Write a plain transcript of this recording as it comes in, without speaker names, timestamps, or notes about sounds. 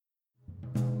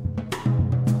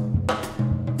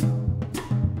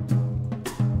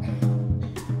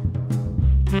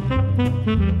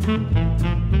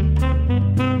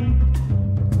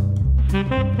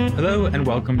Hello and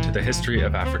welcome to the History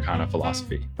of Africana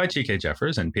Philosophy by G.K.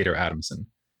 Jeffers and Peter Adamson,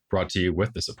 brought to you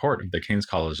with the support of the King's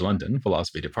College London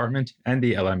Philosophy Department and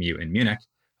the LMU in Munich,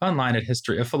 online at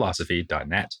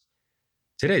historyofphilosophy.net.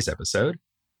 Today's episode,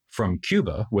 From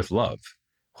Cuba with Love,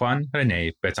 Juan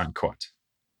René Betancourt.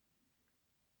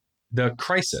 The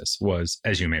Crisis was,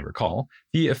 as you may recall,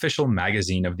 the official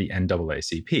magazine of the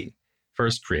NAACP,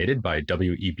 first created by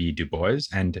W.E.B. Du Bois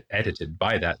and edited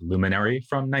by that luminary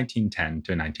from 1910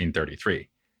 to 1933.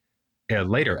 A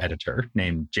later editor,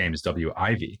 named James W.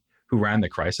 Ivey, who ran the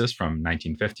Crisis from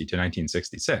 1950 to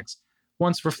 1966,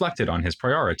 once reflected on his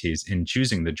priorities in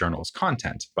choosing the journal's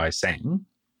content by saying,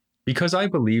 "Because I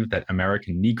believe that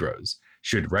American Negroes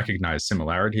should recognize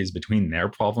similarities between their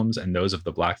problems and those of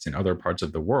the blacks in other parts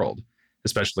of the world,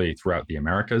 especially throughout the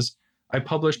Americas, I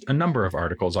published a number of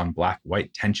articles on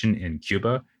black-white tension in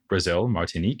Cuba, Brazil,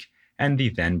 Martinique, and the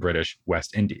then British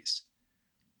West Indies."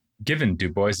 Given Du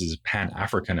Bois's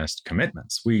Pan-Africanist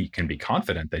commitments, we can be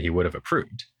confident that he would have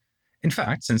approved. In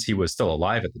fact, since he was still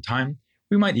alive at the time,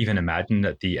 we might even imagine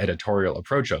that the editorial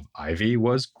approach of Ivey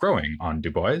was growing on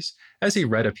Du Bois as he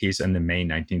read a piece in the May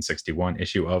 1961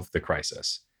 issue of The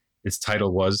Crisis. Its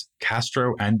title was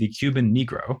Castro and the Cuban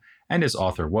Negro, and his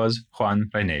author was Juan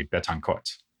René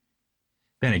Betancourt.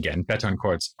 Then again,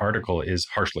 Betancourt's article is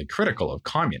harshly critical of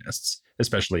communists,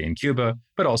 especially in Cuba,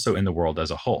 but also in the world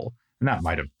as a whole, and that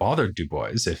might have bothered Du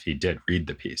Bois if he did read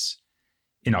the piece.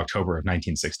 In October of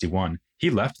 1961,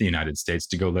 he left the United States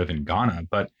to go live in Ghana,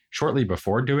 but shortly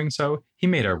before doing so, he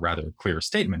made a rather clear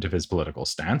statement of his political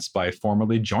stance by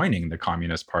formally joining the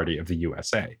Communist Party of the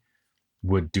USA.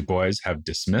 Would Du Bois have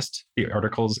dismissed the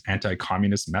article's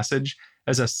anti-communist message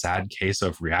as a sad case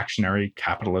of reactionary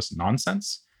capitalist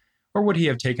nonsense? Or would he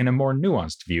have taken a more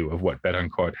nuanced view of what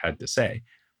Betancourt had to say,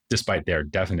 despite their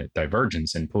definite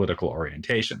divergence in political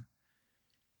orientation?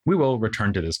 We will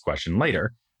return to this question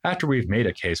later, after we've made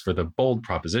a case for the bold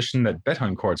proposition that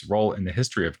Betancourt's role in the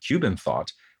history of Cuban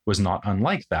thought was not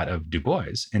unlike that of Du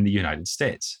Bois in the United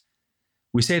States.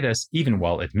 We say this even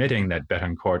while admitting that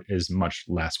Betancourt is much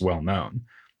less well known,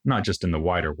 not just in the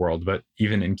wider world, but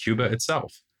even in Cuba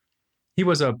itself. He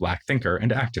was a black thinker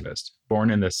and activist,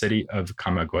 born in the city of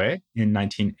Camagüey in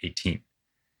 1918.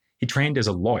 He trained as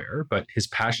a lawyer, but his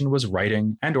passion was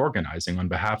writing and organizing on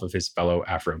behalf of his fellow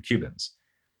Afro-Cubans.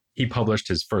 He published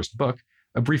his first book,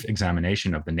 A Brief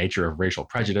Examination of the Nature of Racial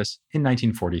Prejudice, in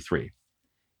 1943.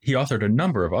 He authored a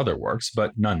number of other works,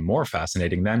 but none more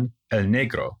fascinating than El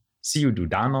Negro,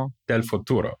 Ciudadano del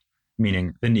Futuro,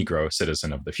 meaning the Negro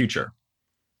citizen of the future.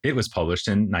 It was published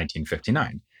in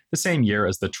 1959, the same year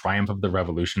as the triumph of the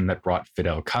revolution that brought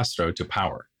Fidel Castro to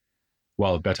power.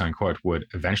 While Betancourt would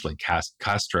eventually cast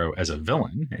Castro as a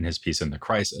villain in his piece in The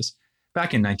Crisis,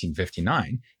 back in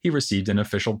 1959, he received an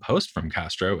official post from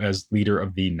Castro as leader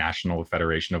of the National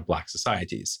Federation of Black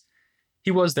Societies.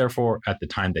 He was, therefore, at the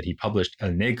time that he published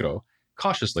El Negro,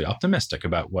 cautiously optimistic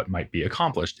about what might be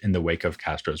accomplished in the wake of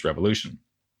Castro's revolution.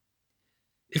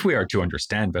 If we are to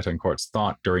understand Betancourt's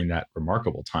thought during that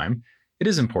remarkable time, it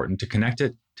is important to connect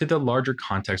it to the larger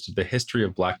context of the history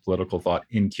of Black political thought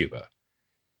in Cuba.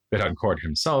 Betancourt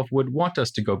himself would want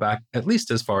us to go back at least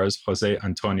as far as José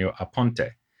Antonio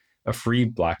Aponte, a free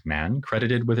Black man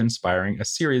credited with inspiring a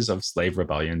series of slave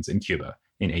rebellions in Cuba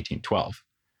in 1812.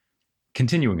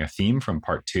 Continuing a theme from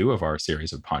part 2 of our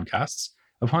series of podcasts,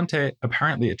 Aponte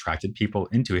apparently attracted people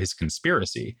into his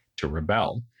conspiracy to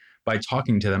rebel by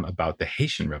talking to them about the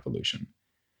Haitian Revolution.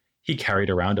 He carried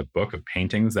around a book of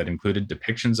paintings that included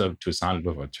depictions of Toussaint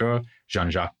Louverture,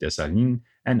 Jean-Jacques Dessalines,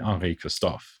 and Henri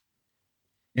Christophe.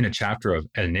 In a chapter of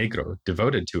El Negro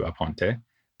devoted to Aponte,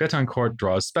 Betancourt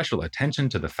draws special attention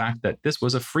to the fact that this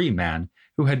was a free man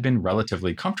who had been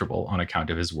relatively comfortable on account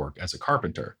of his work as a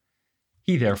carpenter.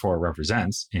 He therefore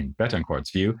represents, in Betancourt's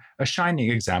view, a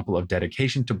shining example of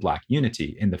dedication to Black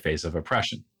unity in the face of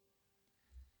oppression.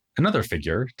 Another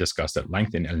figure discussed at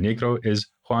length in El Negro is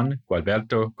Juan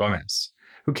Gualberto Gómez,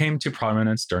 who came to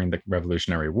prominence during the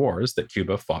Revolutionary Wars that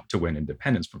Cuba fought to win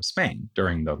independence from Spain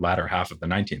during the latter half of the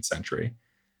 19th century.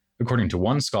 According to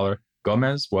one scholar,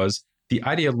 Gómez was the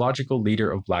ideological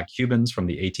leader of Black Cubans from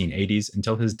the 1880s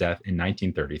until his death in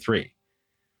 1933.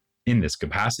 In this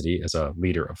capacity as a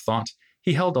leader of thought,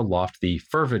 he held aloft the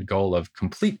fervid goal of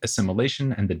complete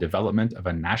assimilation and the development of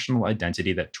a national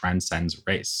identity that transcends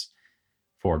race.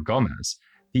 For Gómez,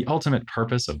 the ultimate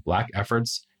purpose of Black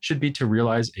efforts should be to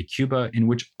realize a Cuba in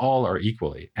which all are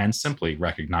equally and simply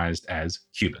recognized as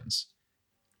Cubans.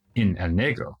 In El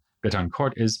Negro,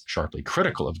 Betancourt is sharply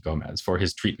critical of Gómez for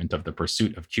his treatment of the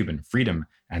pursuit of Cuban freedom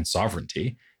and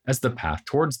sovereignty as the path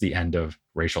towards the end of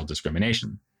racial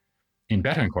discrimination. In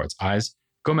Betancourt's eyes,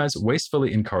 Gomez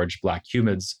wastefully encouraged Black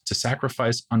Cubans to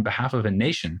sacrifice on behalf of a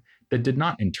nation that did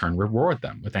not in turn reward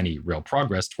them with any real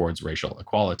progress towards racial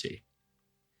equality.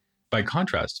 By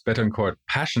contrast, Betancourt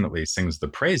passionately sings the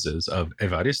praises of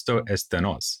Evaristo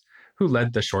Estenos, who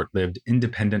led the short-lived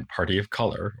Independent Party of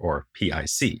Color, or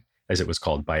PIC, as it was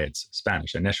called by its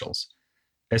Spanish initials.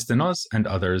 Estenos and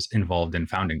others involved in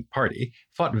founding the party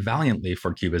fought valiantly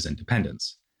for Cuba's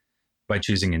independence. By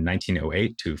choosing in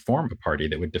 1908 to form a party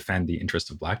that would defend the interests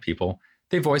of Black people,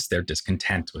 they voiced their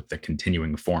discontent with the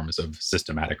continuing forms of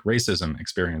systematic racism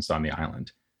experienced on the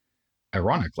island.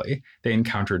 Ironically, they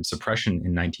encountered suppression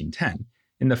in 1910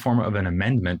 in the form of an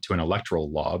amendment to an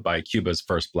electoral law by Cuba's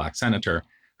first Black senator,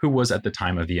 who was at the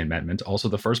time of the amendment also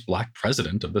the first Black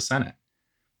president of the Senate.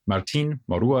 Martín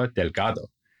Morúa Delgado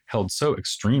held so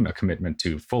extreme a commitment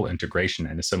to full integration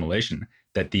and assimilation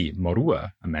that the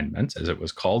Morúa Amendment, as it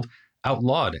was called,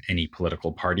 outlawed any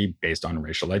political party based on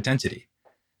racial identity.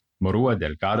 Morúa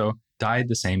Delgado died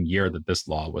the same year that this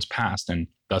law was passed, and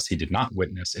thus he did not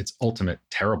witness its ultimate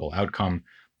terrible outcome,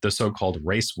 the so-called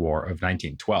Race War of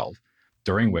 1912,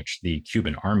 during which the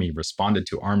Cuban army responded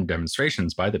to armed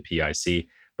demonstrations by the PIC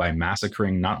by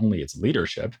massacring not only its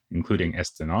leadership, including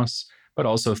Estenos, but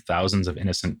also thousands of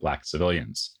innocent Black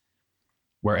civilians.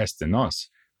 Where Estenos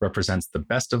represents the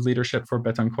best of leadership for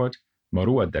Betancourt,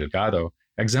 Morúa Delgado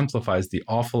exemplifies the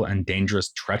awful and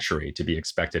dangerous treachery to be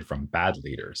expected from bad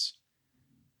leaders.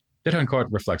 Betancourt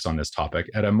reflects on this topic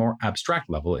at a more abstract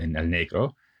level in El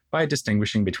Negro by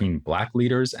distinguishing between Black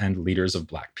leaders and leaders of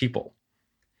Black people.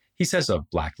 He says of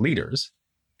Black leaders,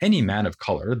 any man of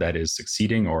color that is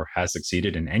succeeding or has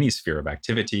succeeded in any sphere of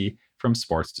activity, from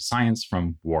sports to science,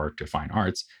 from war to fine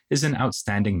arts, is an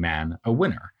outstanding man, a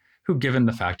winner, who, given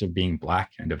the fact of being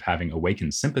Black and of having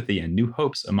awakened sympathy and new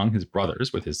hopes among his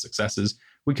brothers with his successes,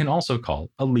 we can also call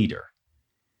a leader.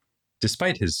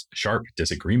 Despite his sharp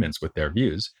disagreements with their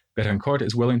views, Betancourt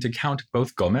is willing to count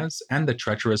both Gomez and the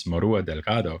treacherous Morúa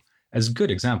Delgado as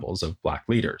good examples of Black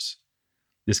leaders.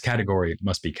 This category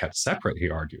must be kept separate, he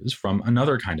argues, from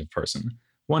another kind of person,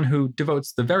 one who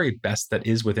devotes the very best that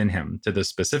is within him to the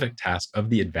specific task of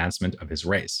the advancement of his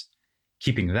race,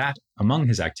 keeping that among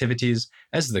his activities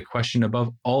as the question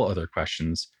above all other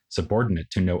questions, subordinate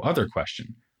to no other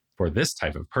question. For this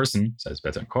type of person, says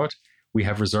Betancourt, we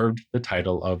have reserved the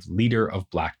title of leader of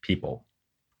Black people.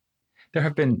 There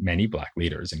have been many Black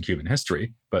leaders in Cuban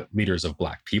history, but leaders of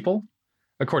Black people?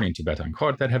 According to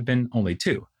Betancourt, that have been only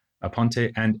two,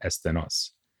 Aponte and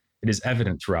Estenos. It is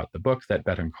evident throughout the book that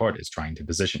Betancourt is trying to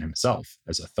position himself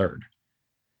as a third.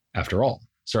 After all,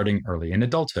 starting early in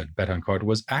adulthood, Betancourt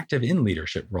was active in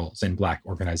leadership roles in Black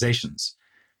organizations.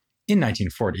 In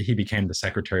 1940, he became the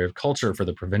Secretary of Culture for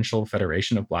the Provincial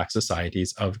Federation of Black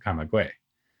Societies of Camagüey.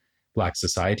 Black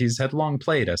societies had long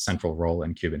played a central role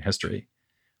in Cuban history.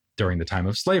 During the time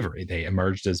of slavery, they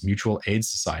emerged as mutual aid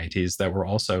societies that were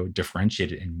also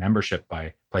differentiated in membership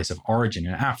by place of origin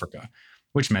in Africa,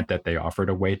 which meant that they offered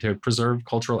a way to preserve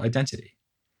cultural identity.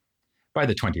 By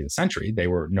the 20th century, they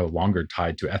were no longer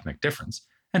tied to ethnic difference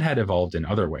and had evolved in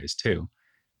other ways too.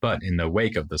 But in the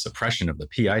wake of the suppression of the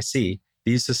PIC,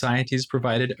 these societies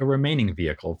provided a remaining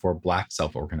vehicle for Black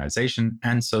self-organization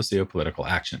and socio-political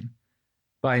action.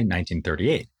 By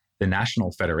 1938, the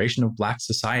National Federation of Black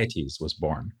Societies was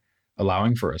born,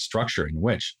 allowing for a structure in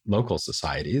which local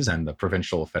societies and the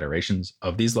provincial federations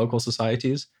of these local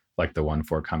societies, like the one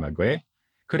for Camagüey,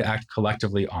 could act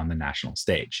collectively on the national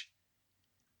stage.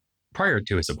 Prior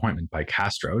to his appointment by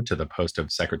Castro to the post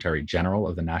of Secretary General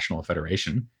of the National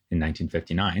Federation in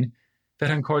 1959,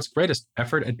 Betancourt's greatest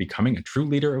effort at becoming a true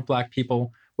leader of Black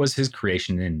people was his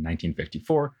creation in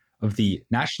 1954 of the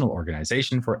National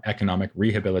Organization for Economic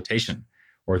Rehabilitation,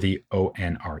 or the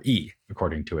ONRE,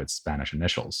 according to its Spanish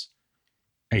initials.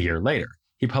 A year later,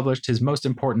 he published his most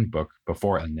important book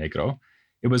before El Negro.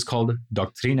 It was called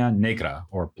Doctrina Negra,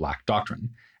 or Black Doctrine,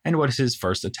 and was his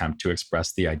first attempt to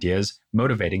express the ideas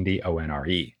motivating the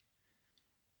ONRE.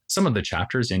 Some of the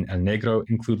chapters in El Negro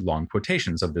include long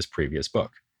quotations of this previous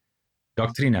book.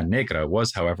 Doctrina Negra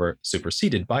was, however,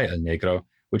 superseded by El Negro,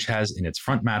 which has in its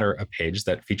front matter a page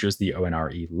that features the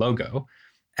ONRE logo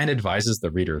and advises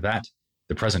the reader that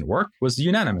the present work was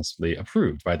unanimously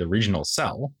approved by the regional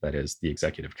cell, that is, the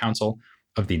Executive Council,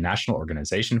 of the National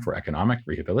Organization for Economic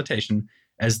Rehabilitation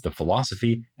as the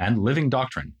philosophy and living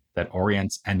doctrine that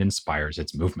orients and inspires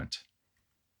its movement.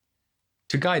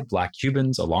 To guide Black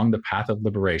Cubans along the path of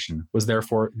liberation was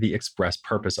therefore the express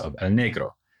purpose of El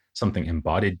Negro, something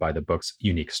embodied by the book's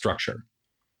unique structure.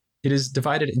 It is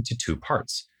divided into two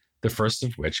parts, the first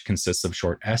of which consists of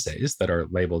short essays that are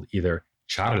labeled either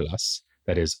charlas,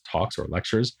 that is talks or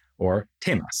lectures, or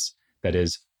temas, that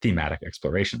is thematic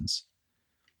explorations.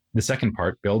 The second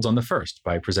part builds on the first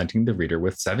by presenting the reader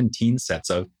with 17 sets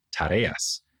of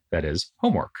tareas, that is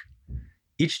homework.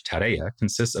 Each tarea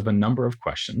consists of a number of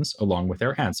questions along with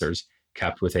their answers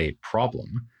capped with a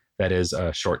problem, that is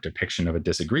a short depiction of a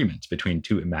disagreement between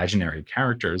two imaginary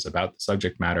characters about the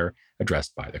subject matter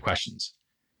addressed by the questions.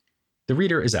 The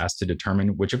reader is asked to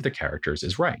determine which of the characters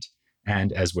is right,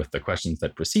 and as with the questions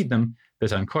that precede them,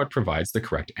 Betancourt provides the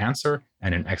correct answer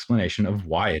and an explanation of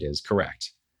why it is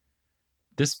correct.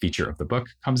 This feature of the book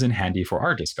comes in handy for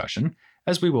our discussion,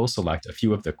 as we will select a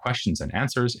few of the questions and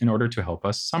answers in order to help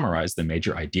us summarize the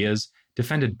major ideas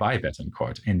defended by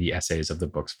Betancourt in the essays of the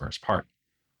book's first part.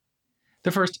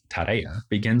 The first tarea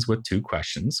begins with two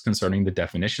questions concerning the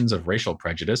definitions of racial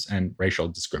prejudice and racial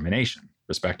discrimination,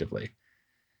 respectively.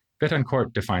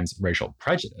 Betancourt defines racial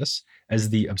prejudice as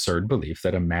the absurd belief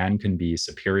that a man can be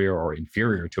superior or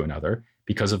inferior to another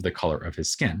because of the color of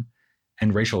his skin,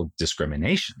 and racial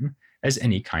discrimination as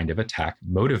any kind of attack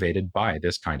motivated by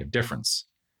this kind of difference.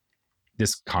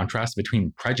 This contrast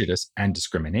between prejudice and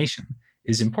discrimination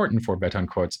is important for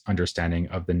Betancourt's understanding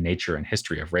of the nature and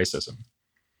history of racism.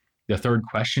 The third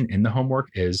question in the homework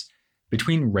is,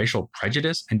 between racial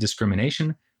prejudice and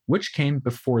discrimination, which came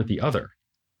before the other?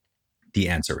 The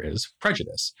answer is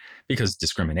prejudice, because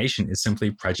discrimination is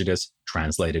simply prejudice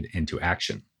translated into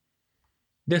action.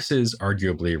 This is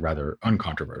arguably rather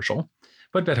uncontroversial,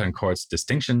 but Betancourt's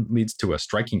distinction leads to a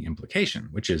striking implication,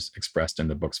 which is expressed in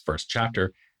the book's first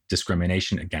chapter,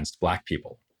 Discrimination Against Black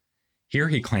People. Here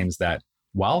he claims that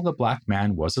while the black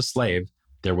man was a slave,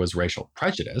 there was racial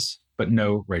prejudice, but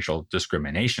no racial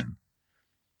discrimination.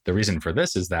 The reason for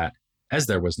this is that, as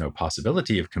there was no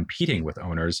possibility of competing with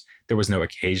owners, there was no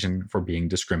occasion for being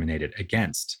discriminated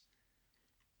against.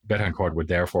 Betancourt would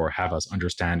therefore have us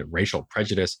understand racial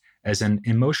prejudice as an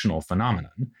emotional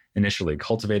phenomenon, initially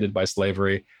cultivated by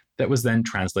slavery, that was then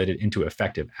translated into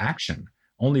effective action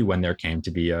only when there came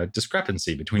to be a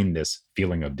discrepancy between this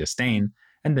feeling of disdain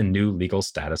and the new legal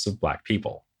status of Black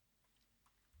people.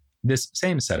 This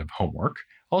same set of homework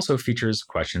also features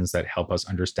questions that help us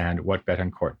understand what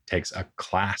Betancourt takes a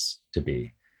class to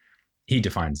be. He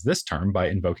defines this term by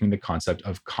invoking the concept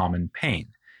of common pain,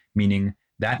 meaning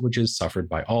that which is suffered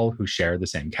by all who share the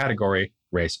same category,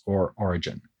 race, or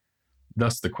origin.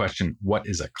 Thus, the question, what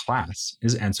is a class,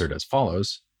 is answered as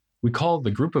follows. We call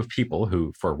the group of people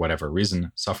who, for whatever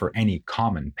reason, suffer any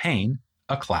common pain,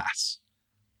 a class.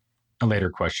 A later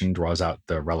question draws out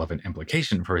the relevant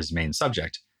implication for his main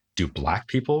subject. Do Black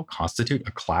people constitute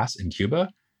a class in Cuba?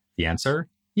 The answer,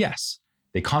 yes.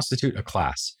 They constitute a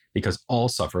class because all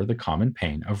suffer the common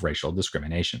pain of racial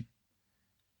discrimination.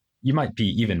 You might be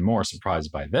even more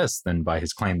surprised by this than by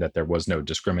his claim that there was no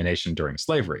discrimination during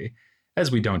slavery,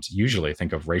 as we don't usually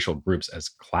think of racial groups as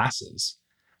classes.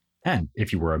 And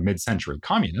if you were a mid-century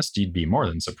communist, you'd be more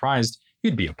than surprised,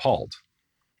 you'd be appalled.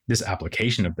 This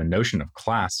application of the notion of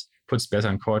class puts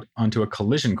Betancourt onto a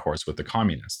collision course with the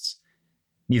communists.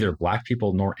 Neither Black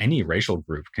people nor any racial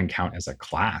group can count as a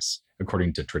class,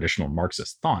 according to traditional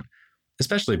Marxist thought,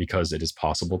 especially because it is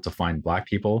possible to find Black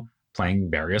people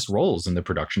playing various roles in the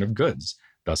production of goods,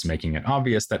 thus making it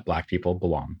obvious that Black people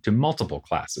belong to multiple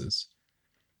classes.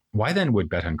 Why then would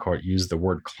Betancourt use the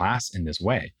word class in this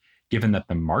way, given that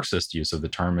the Marxist use of the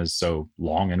term is so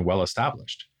long and well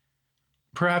established?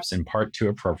 Perhaps in part to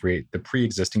appropriate the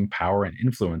pre-existing power and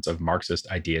influence of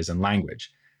Marxist ideas and language,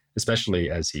 especially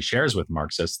as he shares with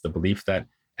Marxists the belief that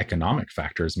economic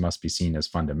factors must be seen as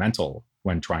fundamental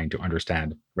when trying to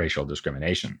understand racial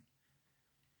discrimination.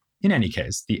 In any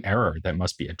case, the error that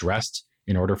must be addressed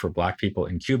in order for Black people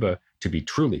in Cuba to be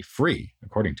truly free,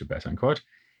 according to Betancourt,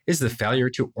 is the failure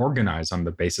to organize on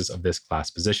the basis of this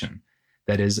class position.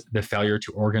 That is, the failure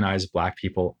to organize Black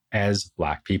people as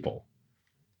Black people.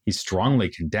 He strongly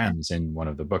condemns in one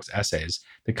of the book's essays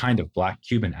the kind of Black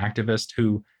Cuban activist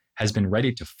who has been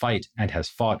ready to fight and has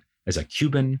fought as a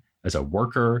Cuban, as a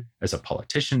worker, as a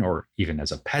politician, or even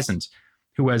as a peasant,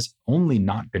 who has only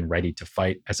not been ready to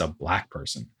fight as a Black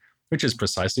person, which is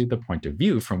precisely the point of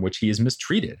view from which he is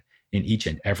mistreated in each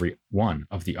and every one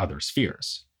of the other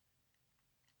spheres.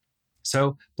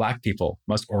 So, Black people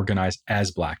must organize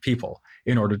as Black people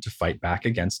in order to fight back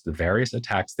against the various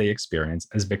attacks they experience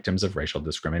as victims of racial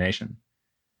discrimination.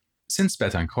 Since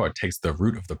Betancourt takes the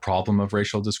root of the problem of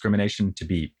racial discrimination to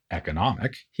be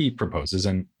economic, he proposes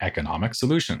an economic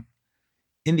solution.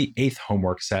 In the 8th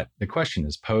homework set, the question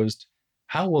is posed,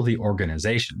 how will the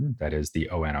organization, that is the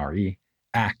ONRE,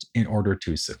 act in order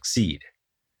to succeed?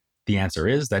 The answer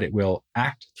is that it will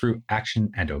act through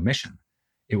action and omission.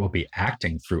 It will be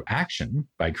acting through action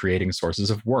by creating sources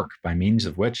of work by means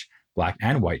of which Black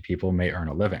and white people may earn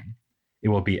a living. It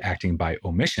will be acting by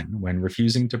omission when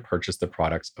refusing to purchase the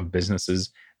products of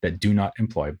businesses that do not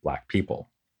employ Black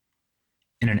people.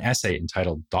 In an essay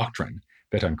entitled Doctrine,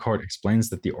 Betancourt explains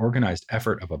that the organized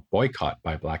effort of a boycott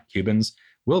by Black Cubans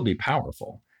will be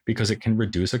powerful because it can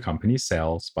reduce a company's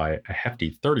sales by a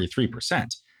hefty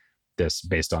 33%, this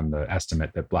based on the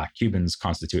estimate that Black Cubans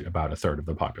constitute about a third of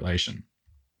the population.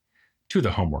 To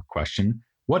the homework question,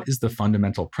 what is the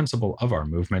fundamental principle of our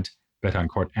movement?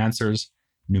 Betancourt answers,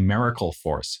 numerical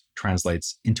force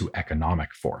translates into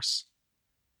economic force.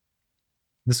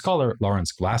 The scholar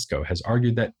Lawrence Glasgow has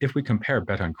argued that if we compare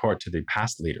Betancourt to the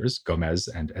past leaders, Gomez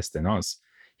and Estenos,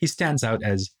 he stands out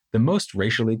as the most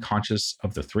racially conscious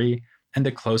of the three and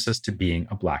the closest to being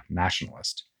a Black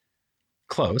nationalist.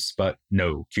 Close, but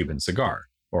no Cuban cigar,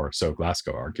 or so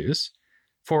Glasgow argues.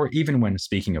 For even when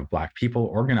speaking of Black people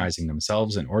organizing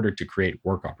themselves in order to create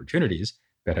work opportunities,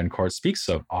 Betancourt speaks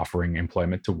of offering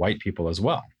employment to white people as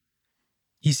well.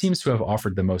 He seems to have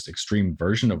offered the most extreme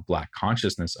version of Black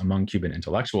consciousness among Cuban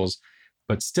intellectuals,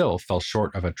 but still fell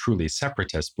short of a truly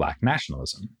separatist Black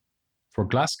nationalism. For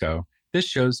Glasgow, this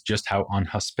shows just how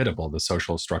unhospitable the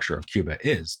social structure of Cuba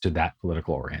is to that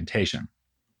political orientation.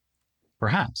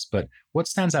 Perhaps, but what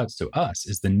stands out to us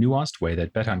is the nuanced way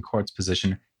that Betancourt's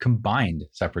position combined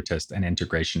separatist and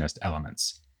integrationist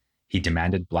elements. He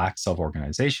demanded Black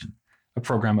self-organization, a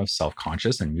program of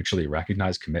self-conscious and mutually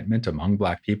recognized commitment among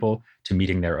Black people to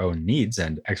meeting their own needs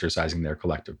and exercising their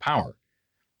collective power.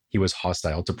 He was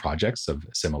hostile to projects of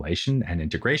assimilation and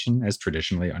integration as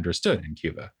traditionally understood in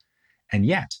Cuba. And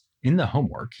yet, in the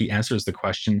homework, he answers the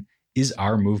question, is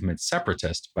our movement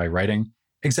separatist, by writing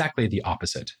exactly the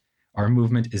opposite. Our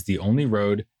movement is the only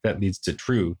road that leads to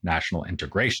true national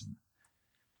integration.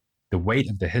 The weight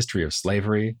of the history of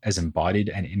slavery, as embodied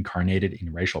and incarnated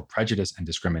in racial prejudice and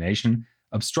discrimination,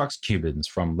 obstructs Cubans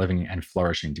from living and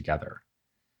flourishing together.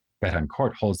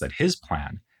 Betancourt holds that his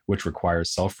plan, which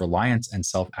requires self-reliance and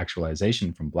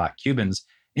self-actualization from Black Cubans,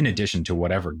 in addition to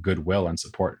whatever goodwill and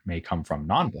support may come from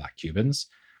non-Black Cubans,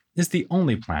 is the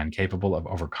only plan capable of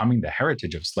overcoming the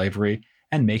heritage of slavery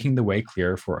and making the way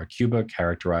clear for a Cuba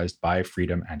characterized by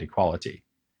freedom and equality.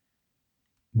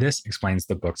 This explains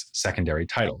the book's secondary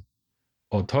title,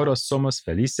 O todos somos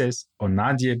felices o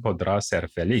nadie podrá ser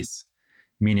feliz,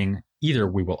 meaning either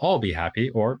we will all be happy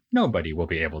or nobody will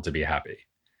be able to be happy.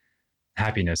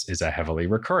 Happiness is a heavily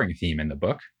recurring theme in the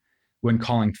book. When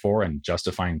calling for and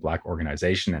justifying Black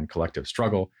organization and collective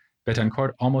struggle,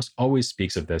 Betancourt almost always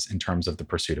speaks of this in terms of the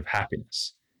pursuit of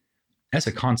happiness. As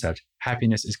a concept,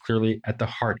 happiness is clearly at the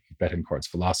heart of Betancourt's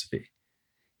philosophy.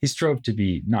 He strove to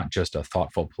be not just a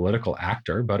thoughtful political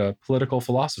actor, but a political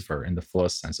philosopher in the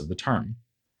fullest sense of the term.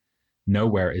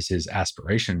 Nowhere is his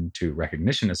aspiration to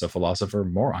recognition as a philosopher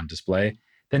more on display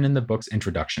than in the book's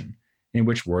introduction, in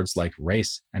which words like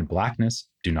race and Blackness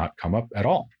do not come up at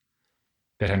all.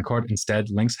 Betancourt instead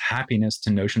links happiness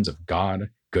to notions of God,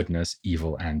 goodness,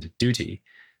 evil, and duty,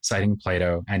 citing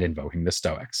Plato and invoking the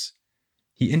Stoics.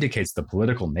 He indicates the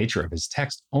political nature of his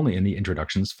text only in the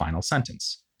introduction's final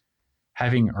sentence.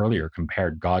 Having earlier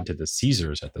compared God to the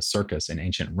Caesars at the circus in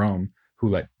ancient Rome, who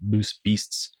let loose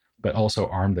beasts, but also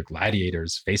armed the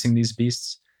gladiators facing these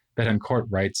beasts, Betancourt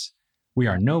writes, "We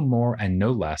are no more and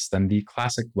no less than the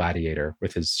classic gladiator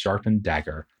with his sharpened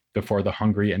dagger before the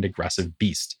hungry and aggressive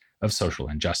beast of social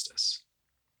injustice."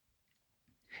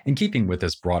 In keeping with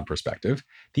this broad perspective,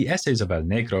 the essays of El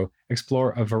Negro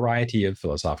explore a variety of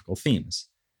philosophical themes.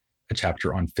 A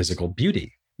chapter on physical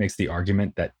beauty makes the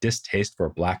argument that distaste for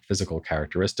Black physical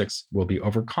characteristics will be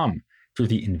overcome through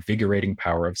the invigorating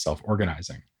power of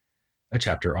self-organizing. A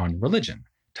chapter on religion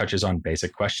touches on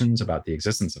basic questions about the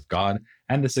existence of God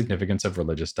and the significance of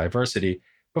religious diversity,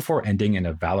 before ending in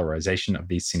a valorization of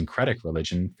the syncretic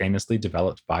religion famously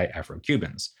developed by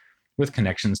Afro-Cubans, with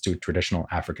connections to traditional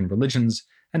African religions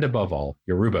and, above all,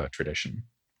 Yoruba tradition.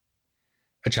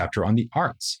 A chapter on the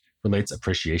arts relates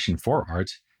appreciation for art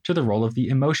to the role of the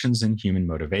emotions in human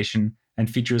motivation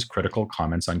and features critical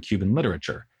comments on Cuban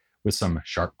literature, with some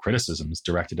sharp criticisms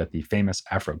directed at the famous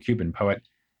Afro-Cuban poet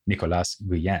Nicolas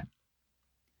Guillen.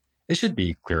 It should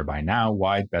be clear by now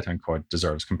why Betancourt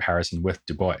deserves comparison with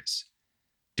Du Bois.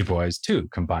 Du Bois, too,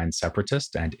 combined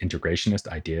separatist and integrationist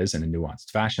ideas in a nuanced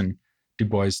fashion. Du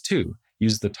Bois, too,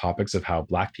 used the topics of how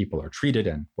Black people are treated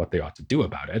and what they ought to do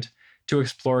about it to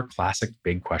explore classic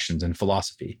big questions in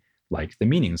philosophy, like the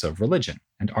meanings of religion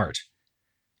and art.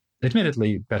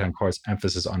 Admittedly, Betancourt's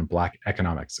emphasis on Black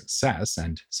economic success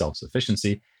and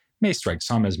self-sufficiency may strike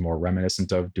some as more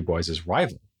reminiscent of Du Bois's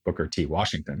rival, Booker T.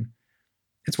 Washington.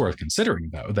 It's worth considering,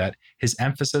 though, that his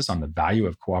emphasis on the value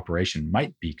of cooperation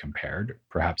might be compared,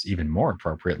 perhaps even more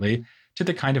appropriately, to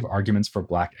the kind of arguments for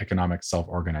Black economic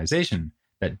self-organization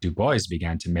that Du Bois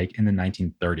began to make in the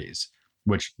 1930s,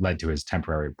 which led to his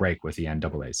temporary break with the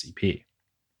NAACP.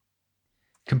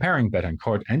 Comparing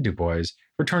Betancourt and Du Bois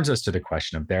returns us to the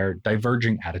question of their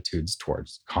diverging attitudes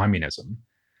towards communism.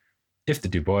 If the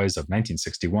Du Bois of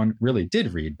 1961 really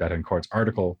did read Betancourt's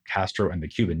article, Castro and the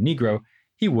Cuban Negro,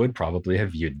 he would probably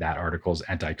have viewed that article's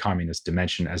anti-communist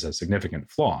dimension as a significant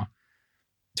flaw.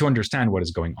 To understand what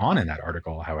is going on in that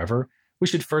article, however, we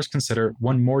should first consider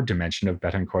one more dimension of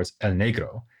Betancourt's El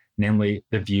Negro, namely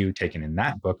the view taken in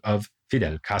that book of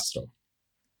Fidel Castro.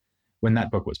 When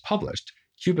that book was published,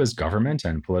 Cuba's government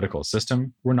and political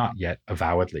system were not yet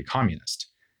avowedly communist.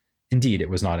 Indeed, it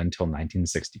was not until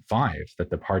 1965 that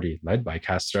the party led by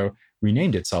Castro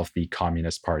renamed itself the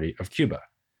Communist Party of Cuba.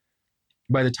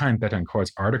 By the time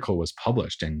Betancourt's article was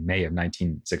published in May of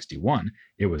 1961,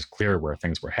 it was clear where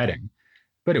things were heading.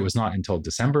 But it was not until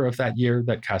December of that year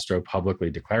that Castro publicly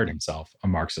declared himself a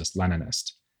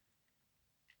Marxist-Leninist.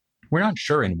 We're not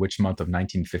sure in which month of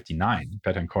 1959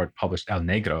 Betancourt published El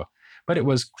Negro, but it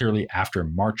was clearly after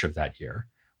March of that year,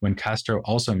 when Castro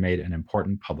also made an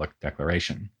important public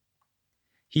declaration.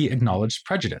 He acknowledged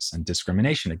prejudice and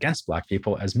discrimination against Black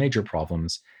people as major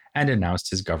problems and announced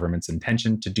his government's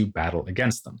intention to do battle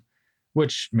against them,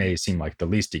 which may seem like the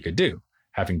least he could do,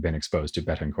 having been exposed to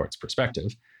Betancourt's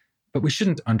perspective. But we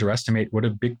shouldn't underestimate what a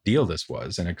big deal this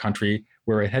was in a country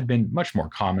where it had been much more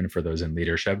common for those in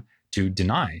leadership to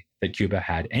deny that Cuba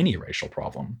had any racial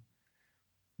problem.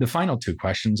 The final two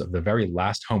questions of the very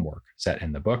last homework set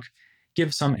in the book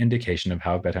give some indication of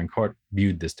how Betancourt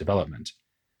viewed this development.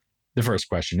 The first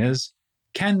question is,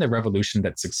 can the revolution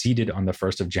that succeeded on the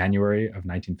 1st of January of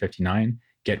 1959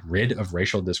 get rid of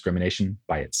racial discrimination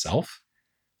by itself?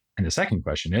 And the second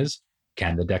question is,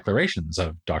 can the declarations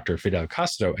of Dr. Fidel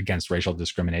Castro against racial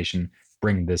discrimination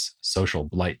bring this social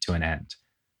blight to an end?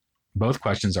 Both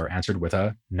questions are answered with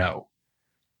a no.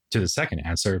 To the second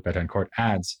answer, Betancourt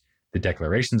adds, the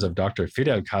declarations of Dr.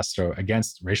 Fidel Castro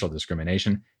against racial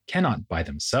discrimination cannot by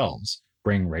themselves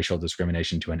bring racial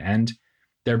discrimination to an end.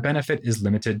 Their benefit is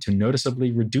limited to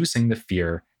noticeably reducing the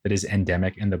fear that is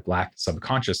endemic in the Black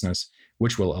subconsciousness,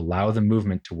 which will allow the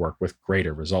movement to work with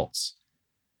greater results.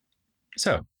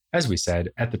 So, as we said,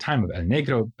 at the time of El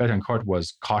Negro, Betancourt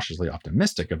was cautiously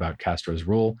optimistic about Castro's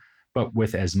rule, but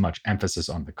with as much emphasis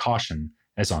on the caution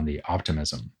as on the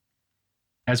optimism.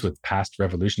 As with past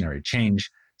revolutionary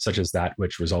change, such as that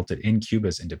which resulted in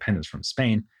Cuba's independence from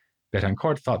Spain,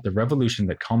 Betancourt thought the revolution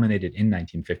that culminated in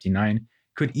 1959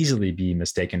 could easily be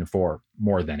mistaken for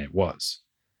more than it was.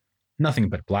 Nothing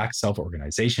but Black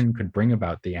self-organization could bring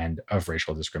about the end of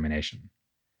racial discrimination.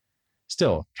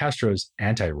 Still, Castro's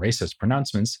anti-racist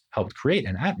pronouncements helped create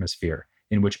an atmosphere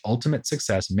in which ultimate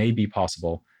success may be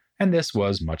possible, and this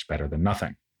was much better than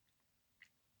nothing.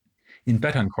 In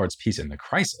Betancourt's piece In the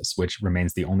Crisis, which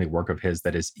remains the only work of his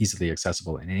that is easily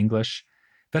accessible in English,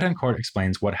 Betancourt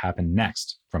explains what happened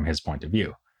next from his point of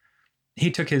view. He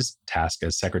took his task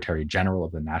as Secretary General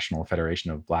of the National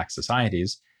Federation of Black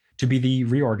Societies to be the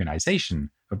reorganization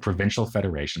of provincial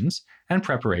federations and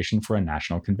preparation for a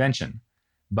national convention.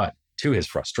 But, to his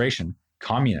frustration,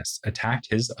 communists attacked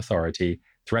his authority,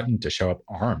 threatened to show up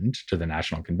armed to the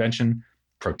national convention,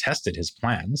 protested his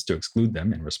plans to exclude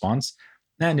them in response,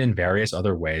 and in various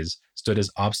other ways stood as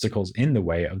obstacles in the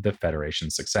way of the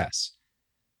Federation's success.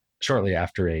 Shortly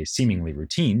after a seemingly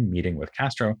routine meeting with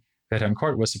Castro,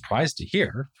 Betancourt was surprised to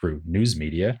hear, through news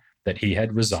media, that he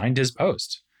had resigned his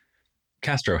post.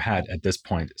 Castro had, at this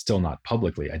point, still not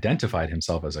publicly identified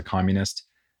himself as a communist.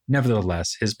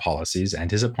 Nevertheless, his policies and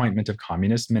his appointment of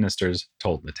communist ministers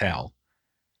told the tale.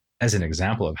 As an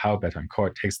example of how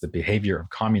Betancourt takes the behavior of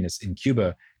communists in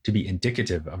Cuba to be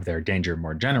indicative of their danger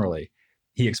more generally,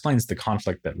 he explains the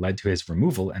conflict that led to his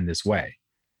removal in this way.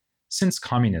 Since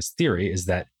communist theory is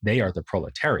that they are the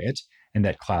proletariat, and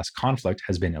that class conflict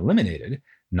has been eliminated,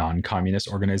 non-communist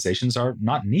organizations are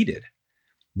not needed.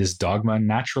 This dogma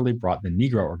naturally brought the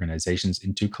Negro organizations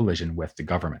into collision with the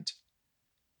government.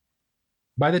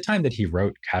 By the time that he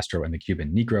wrote Castro and the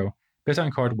Cuban Negro,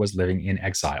 Betancourt was living in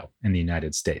exile in the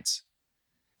United States.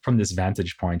 From this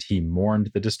vantage point, he mourned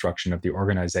the destruction of the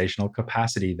organizational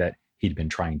capacity that he'd been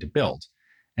trying to build,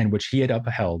 and which he had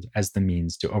upheld as the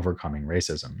means to overcoming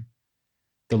racism.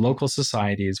 The local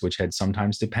societies, which had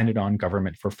sometimes depended on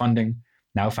government for funding,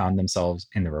 now found themselves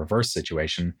in the reverse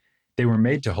situation. They were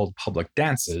made to hold public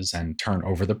dances and turn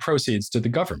over the proceeds to the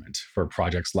government for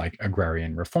projects like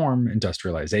agrarian reform,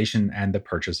 industrialization, and the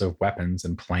purchase of weapons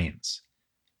and planes.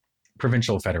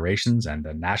 Provincial federations and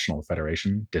the National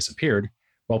Federation disappeared,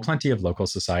 while plenty of local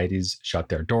societies shut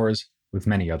their doors, with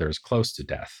many others close to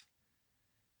death.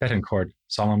 Betancourt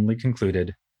solemnly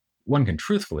concluded, "One can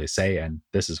truthfully say, and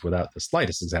this is without the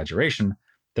slightest exaggeration,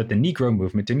 that the Negro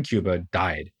movement in Cuba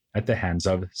died at the hands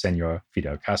of Senor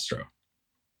Fidel Castro."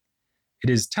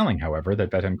 It is telling, however, that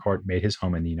Betancourt made his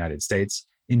home in the United States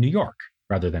in New York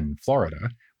rather than Florida,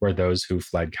 where those who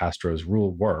fled Castro's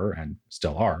rule were, and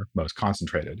still are, most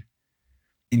concentrated.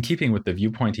 In keeping with the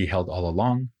viewpoint he held all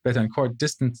along, Betancourt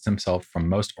distanced himself from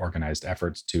most organized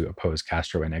efforts to oppose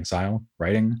Castro in exile,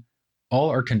 writing, "All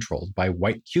are controlled by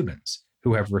white Cubans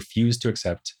who have refused to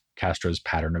accept Castro's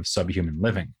pattern of subhuman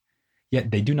living.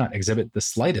 Yet they do not exhibit the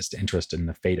slightest interest in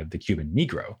the fate of the Cuban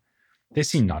Negro. They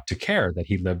seem not to care that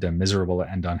he lived a miserable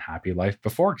and unhappy life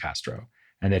before Castro,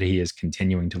 and that he is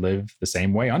continuing to live the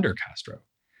same way under Castro.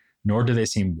 Nor do they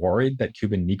seem worried that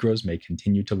Cuban Negroes may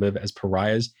continue to live as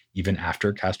pariahs even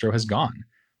after Castro has gone,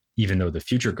 even though the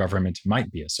future government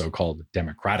might be a so-called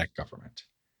democratic government."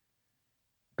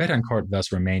 Betancourt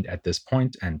thus remained at this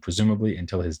point, and presumably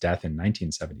until his death in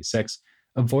 1976,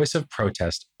 a voice of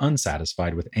protest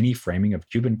unsatisfied with any framing of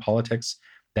Cuban politics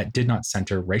that did not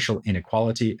center racial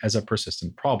inequality as a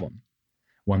persistent problem,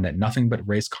 one that nothing but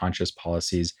race-conscious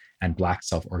policies and Black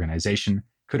self-organization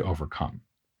could overcome.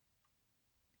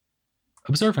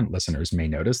 Observant listeners may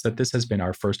notice that this has been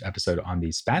our first episode on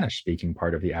the Spanish-speaking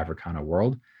part of the Africana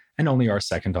world, and only our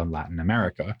second on Latin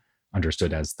America,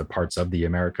 understood as the parts of the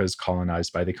Americas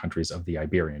colonized by the countries of the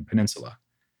Iberian Peninsula.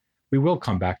 We will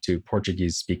come back to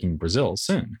Portuguese-speaking Brazil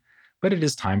soon, but it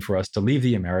is time for us to leave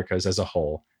the Americas as a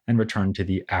whole and return to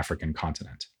the African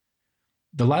continent.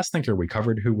 The last thinker we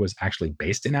covered who was actually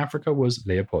based in Africa was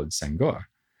Leopold Senghor,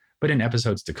 but in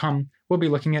episodes to come, we'll be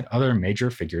looking at other major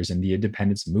figures in the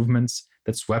independence movements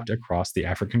that swept across the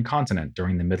African continent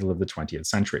during the middle of the 20th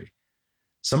century.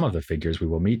 Some of the figures we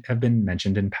will meet have been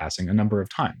mentioned in passing a number of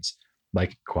times,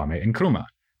 like Kwame Nkrumah,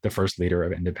 the first leader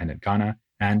of independent Ghana,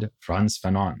 and Frantz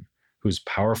Fanon, whose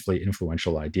powerfully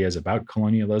influential ideas about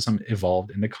colonialism evolved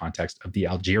in the context of the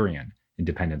Algerian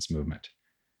independence movement.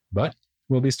 But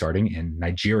we'll be starting in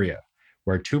Nigeria,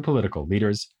 where two political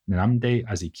leaders, Nnamdi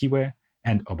Azikiwe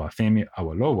and Obafemi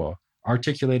Awolowo,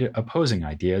 articulated opposing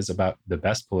ideas about the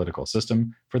best political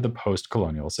system for the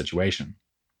post-colonial situation.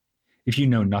 If you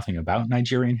know nothing about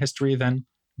Nigerian history, then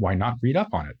why not read up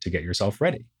on it to get yourself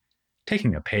ready?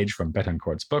 Taking a page from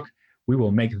Betancourt's book, we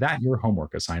will make that your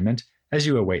homework assignment as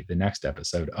you await the next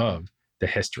episode of The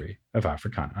History of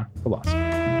Africana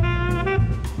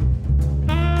Philosophy.